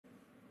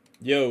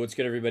Yo, what's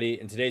good, everybody?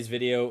 In today's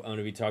video, I'm going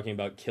to be talking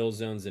about kill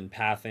zones and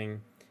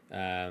pathing.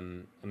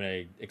 I'm going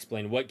to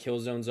explain what kill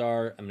zones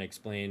are. I'm going to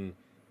explain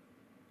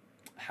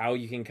how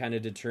you can kind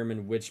of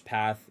determine which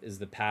path is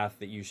the path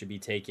that you should be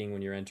taking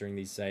when you're entering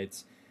these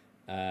sites.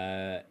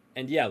 And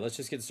yeah, let's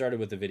just get started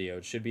with the video.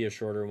 It should be a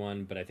shorter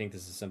one, but I think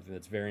this is something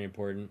that's very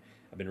important.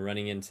 I've been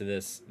running into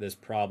this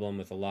problem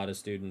with a lot of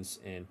students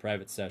in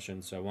private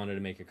sessions, so I wanted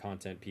to make a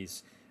content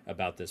piece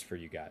about this for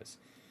you guys.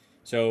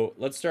 So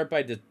let's start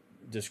by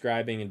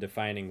describing and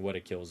defining what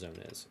a kill zone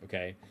is,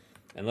 okay?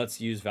 And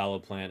let's use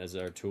Valorant as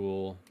our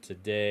tool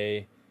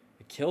today.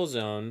 A kill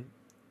zone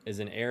is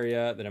an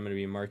area that I'm going to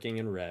be marking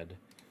in red,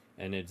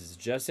 and it is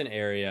just an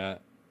area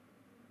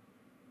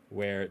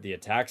where the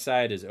attack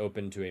side is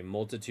open to a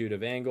multitude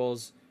of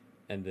angles,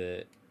 and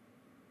they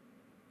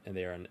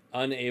are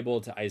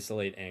unable to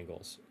isolate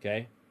angles,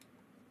 okay?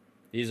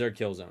 These are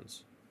kill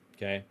zones,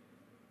 okay?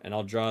 And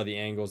I'll draw the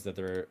angles that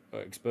they're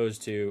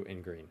exposed to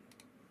in green.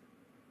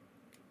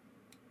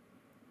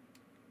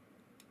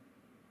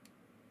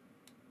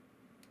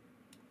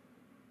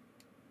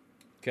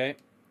 Okay.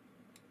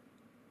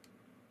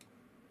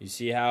 You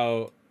see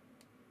how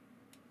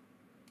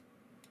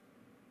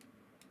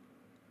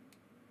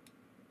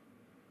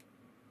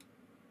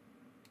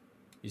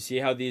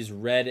these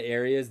red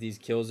areas, these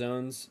kill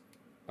zones,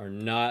 are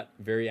not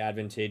very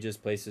advantageous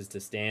places to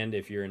stand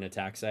if you're an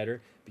attack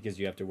sider, because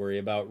you have to worry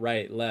about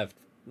right, left,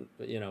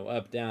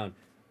 up, down.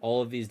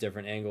 All of these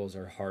different angles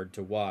are hard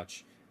to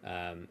watch.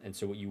 And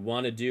so what you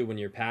want to do when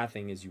you're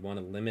pathing is you want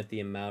to limit the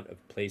amount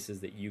of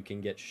places that you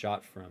can get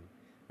shot from.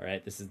 All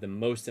right, this is the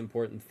most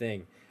important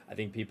thing. I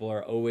think people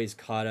are always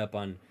caught up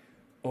on,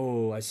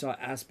 oh, I saw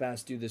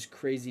Aspas do this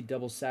crazy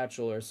double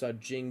satchel, or I saw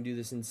Jing do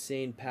this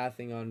insane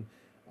pathing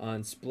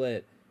on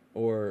split,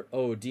 or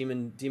oh,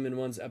 Demon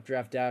 1's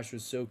updraft dash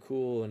was so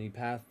cool and he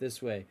pathed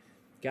this way.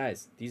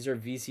 Guys, these are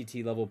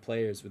VCT level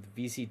players with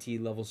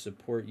VCT level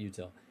support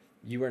util.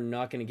 You are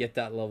not going to get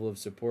that level of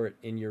support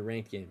in your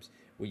ranked games.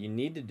 What you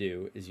need to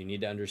do is you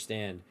need to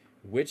understand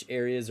which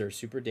areas are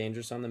super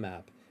dangerous on the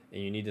map,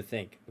 and you need to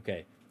think,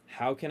 okay,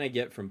 how can I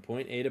get from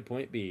point A to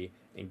point B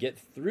and get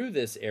through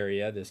this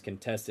area, this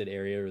contested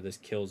area or this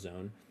kill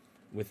zone,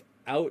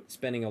 without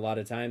spending a lot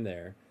of time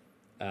there?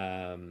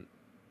 And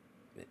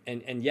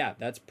yeah,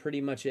 that's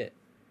pretty much it.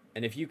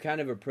 And if you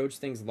kind of approach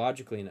things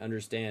logically and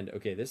understand,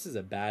 okay, this is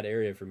a bad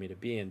area for me to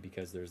be in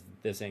because there's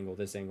this angle,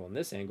 and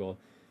this angle,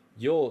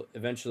 you'll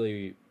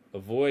eventually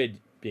avoid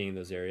being in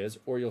those areas,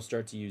 or you'll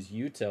start to use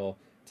util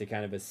to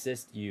kind of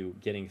assist you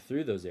getting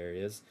through those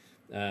areas.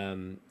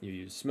 You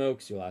use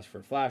smokes, you'll ask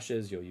for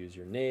flashes, you'll use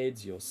your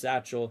nades, you'll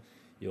satchel,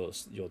 you'll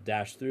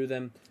dash through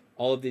them.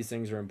 All of these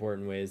things are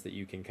important ways that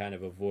you can kind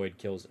of avoid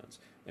kill zones.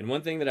 And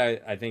one thing that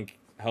I think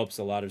helps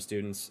a lot of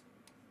students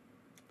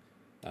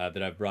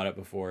that I've brought up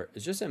before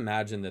is just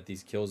imagine that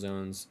these kill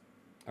zones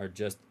are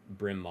just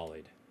brim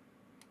mollied,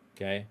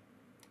 okay?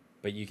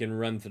 But you can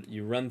run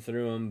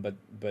through them,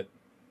 but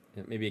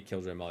maybe a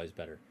killjoy molly is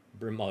better.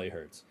 Brim molly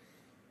hurts.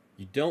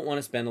 You don't want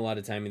to spend a lot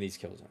of time in these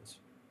kill zones.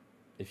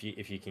 If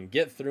you can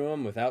get through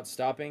them without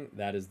stopping,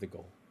 that is the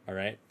goal. All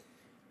right.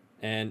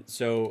 And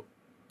so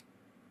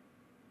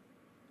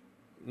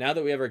now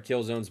that we have our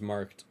kill zones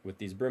marked with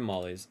these brim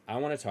mollies, I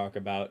want to talk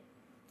about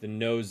the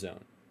no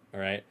zone. All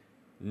right.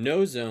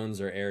 No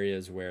zones are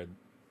areas where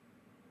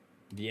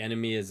the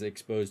enemy is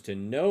exposed to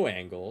no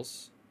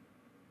angles,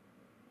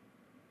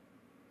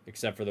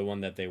 except for the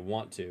one that they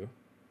want to.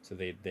 So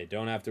they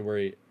don't have to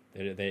worry.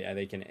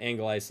 They can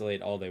angle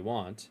isolate all they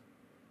want,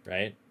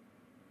 right?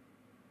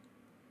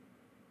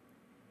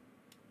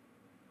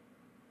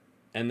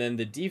 And then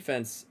the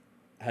defense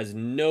has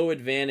no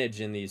advantage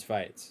in these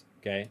fights,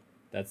 okay?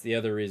 That's the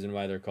other reason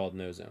why they're called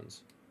no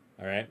zones,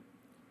 all right?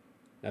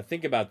 Now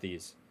think about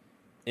these.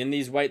 In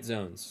these white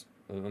zones,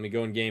 let me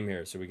go in game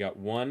here. So we got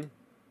 1,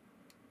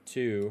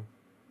 2,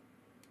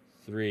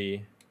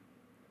 3,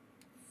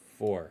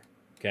 4,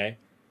 okay?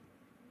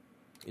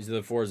 These are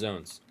the 4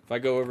 zones. If I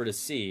go over to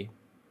C,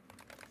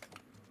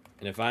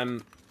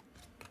 and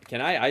can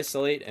I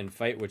isolate and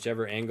fight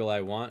whichever angle I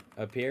want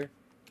up here?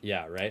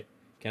 Yeah, right?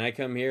 Can I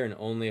come here and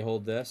only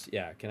hold this?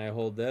 Yeah. Can I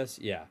hold this?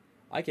 Yeah.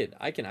 I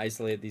can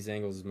isolate these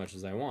angles as much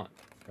as I want,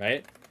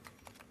 right?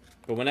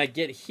 But when I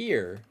get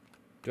here,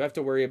 do I have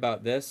to worry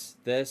about this,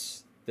 and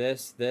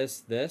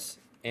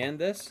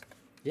this?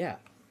 Yeah.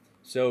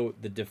 So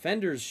the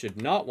defenders should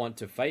not want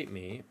to fight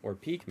me or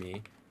peek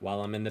me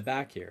while I'm in the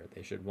back here.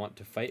 They should want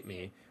to fight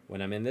me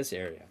when I'm in this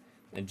area.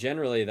 And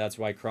generally, that's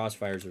why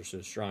crossfires are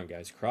so strong,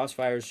 guys.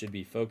 Crossfires should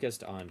be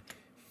focused on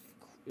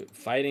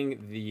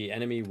fighting the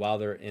enemy while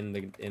they're in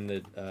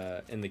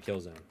the kill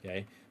zone.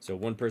 Okay, so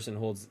one person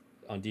holds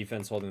on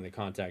defense, holding the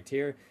contact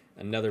here.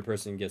 Another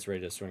person gets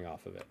ready to swing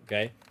off of it.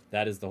 Okay,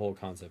 that is the whole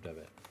concept of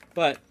it.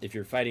 But if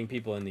you're fighting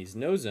people in these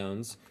no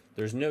zones,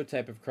 there's no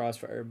type of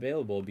crossfire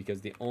available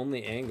because the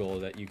only angle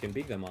that you can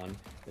beat them on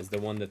is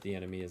the one that the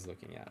enemy is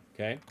looking at.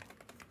 Okay,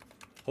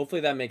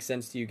 hopefully that makes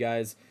sense to you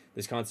guys.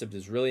 This concept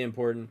is really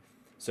important.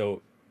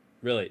 So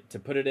really, to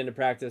put it into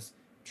practice,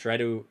 try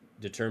to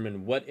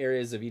determine what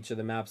areas of each of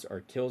the maps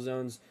are kill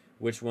zones,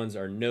 which ones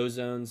are no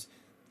zones.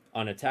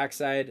 On attack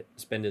side,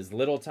 spend as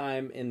little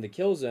time in the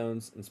kill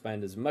zones and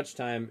spend as much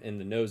time in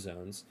the no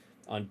zones.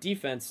 On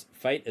defense,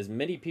 fight as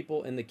many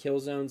people in the kill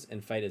zones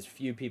and fight as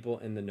few people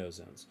in the no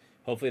zones.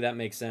 Hopefully that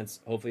makes sense.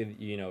 Hopefully,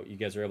 you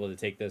guys are able to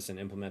take this and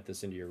implement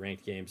this into your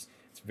ranked games.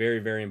 It's very,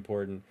 very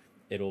important.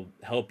 It'll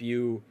help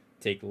you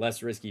take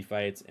less risky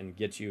fights and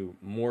get you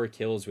more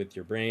kills with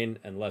your brain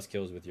and less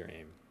kills with your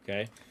aim,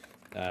 okay?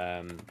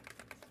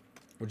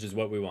 Which is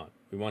what we want.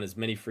 We want as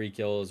many free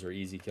kills or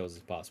easy kills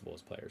as possible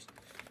as players.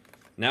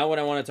 Now what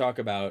I want to talk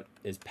about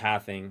is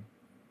pathing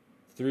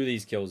through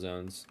these kill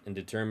zones and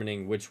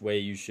determining which way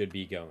you should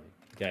be going,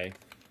 okay?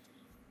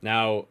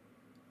 Now,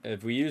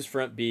 if we use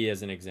front B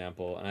as an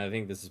example, and I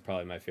think this is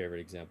probably my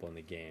favorite example in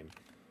the game,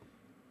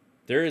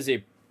 there is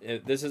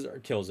this is our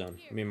kill zone.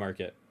 Let me mark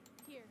it.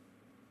 Here.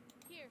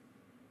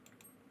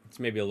 It's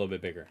maybe a little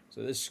bit bigger.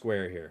 So this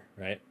square here,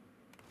 right?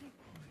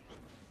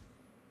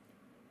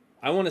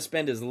 I want to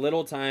spend as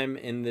little time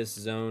in this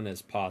zone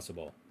as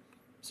possible.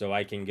 So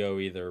I can go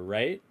either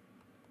right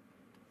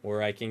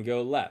or I can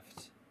go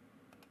left,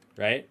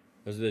 right?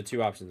 Those are the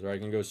two options, or I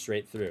can go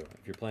straight through.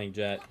 If you're playing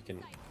Jet,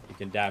 you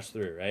can dash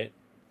through, right?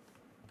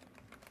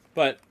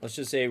 But let's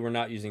just say we're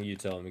not using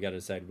util and we got to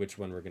decide which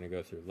one we're going to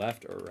go through,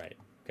 left or right,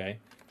 okay?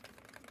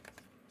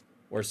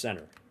 Or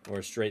center,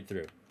 or straight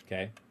through,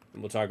 okay?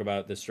 And we'll talk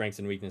about the strengths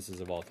and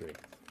weaknesses of all three.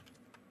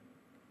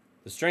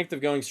 The strength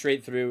of going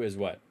straight through is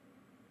what?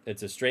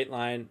 It's a straight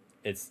line.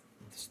 It's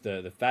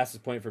the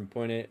fastest point from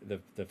point A,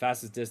 the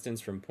fastest distance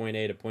from point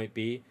A to point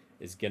B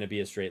is going to be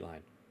a straight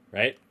line,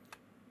 right?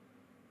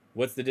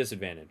 What's the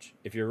disadvantage?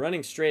 If you're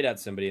running straight at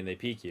somebody and they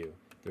peek you,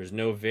 there's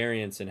no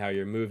variance in how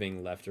you're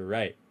moving left or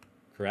right,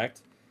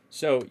 correct?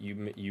 So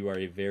you are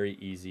a very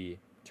easy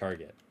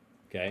target,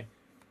 okay?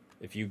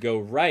 If you go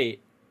right,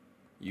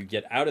 you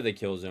get out of the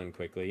kill zone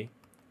quickly,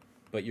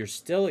 but you're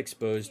still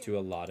exposed to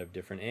a lot of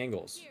different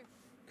angles,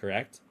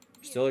 correct?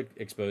 You're still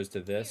exposed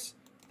to this,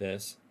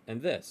 this,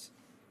 and this,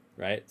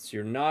 right? So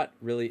you're not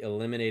really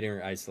eliminating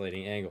or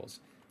isolating angles.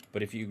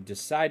 But if you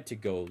decide to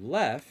go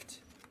left,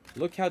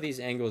 look how these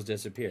angles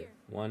disappear.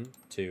 1,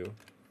 2,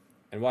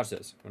 and watch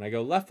this. When I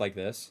go left like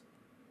this,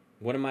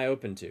 what am I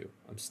open to?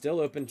 I'm still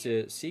open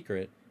to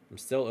Secret. I'm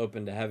still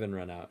open to Heaven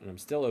Run Out, and I'm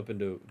still open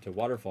to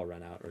Waterfall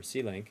Run Out or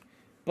C-Link.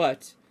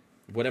 But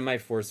what am I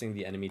forcing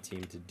the enemy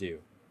team to do?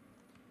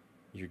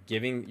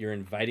 You're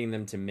inviting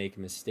them to make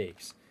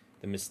mistakes.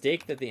 The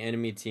mistake that the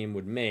enemy team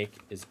would make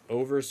is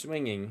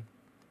overswinging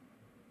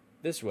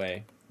this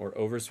way or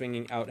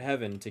overswinging out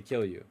Heaven to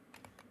kill you.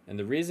 And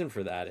the reason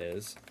for that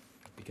is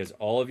because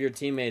all of your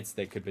teammates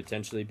that could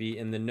potentially be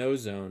in the no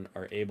zone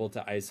are able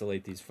to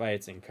isolate these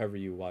fights and cover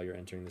you while you're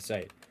entering the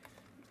site.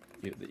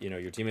 You know,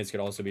 your teammates could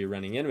also be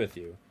running in with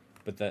you,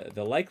 but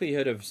the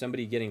likelihood of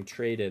somebody getting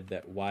traded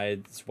that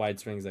wide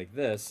swings like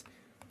this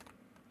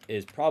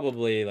is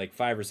probably like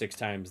 5 or 6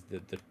 times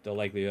the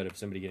likelihood of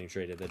somebody getting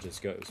traded that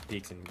just goes,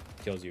 peeks, and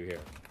kills you here,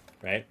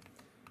 right?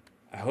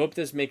 I hope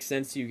this makes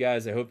sense to you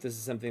guys. I hope this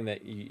is something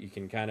that you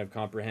can kind of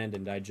comprehend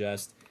and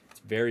digest. It's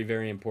very,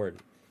 very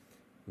important.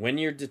 When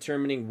you're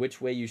determining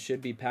which way you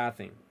should be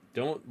pathing,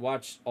 don't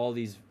watch all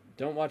these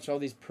pro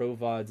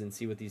VODs and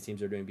see what these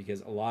teams are doing,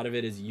 because a lot of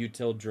it is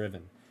util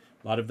driven.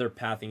 A lot of their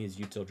pathing is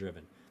util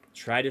driven.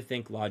 Try to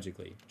think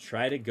logically.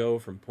 Try to go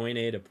from point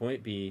A to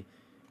point B,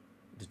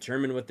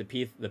 determine what the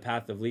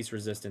path of least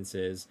resistance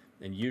is,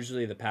 and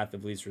usually the path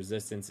of least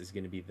resistance is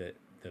going to be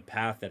the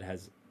path that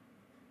has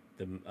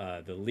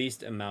the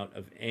least amount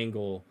of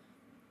angles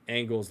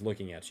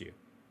looking at you,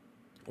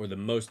 or the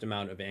most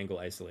amount of angle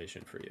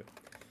isolation for you.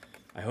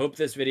 I hope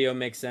this video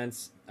makes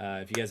sense.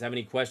 If you guys have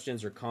any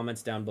questions or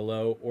comments down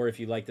below, or if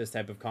you like this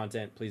type of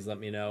content, please let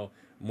me know.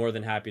 More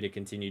than happy to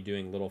continue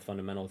doing little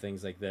fundamental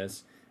things like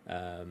this.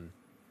 And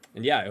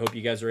yeah, I hope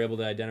you guys are able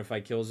to identify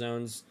kill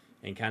zones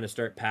and kind of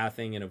start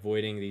pathing and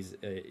avoiding these,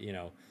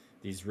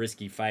 these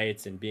risky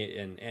fights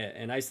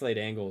and isolate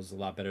angles a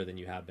lot better than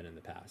you have been in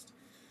the past.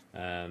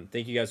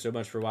 Thank you guys so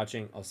much for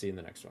watching. I'll see you in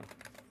the next one.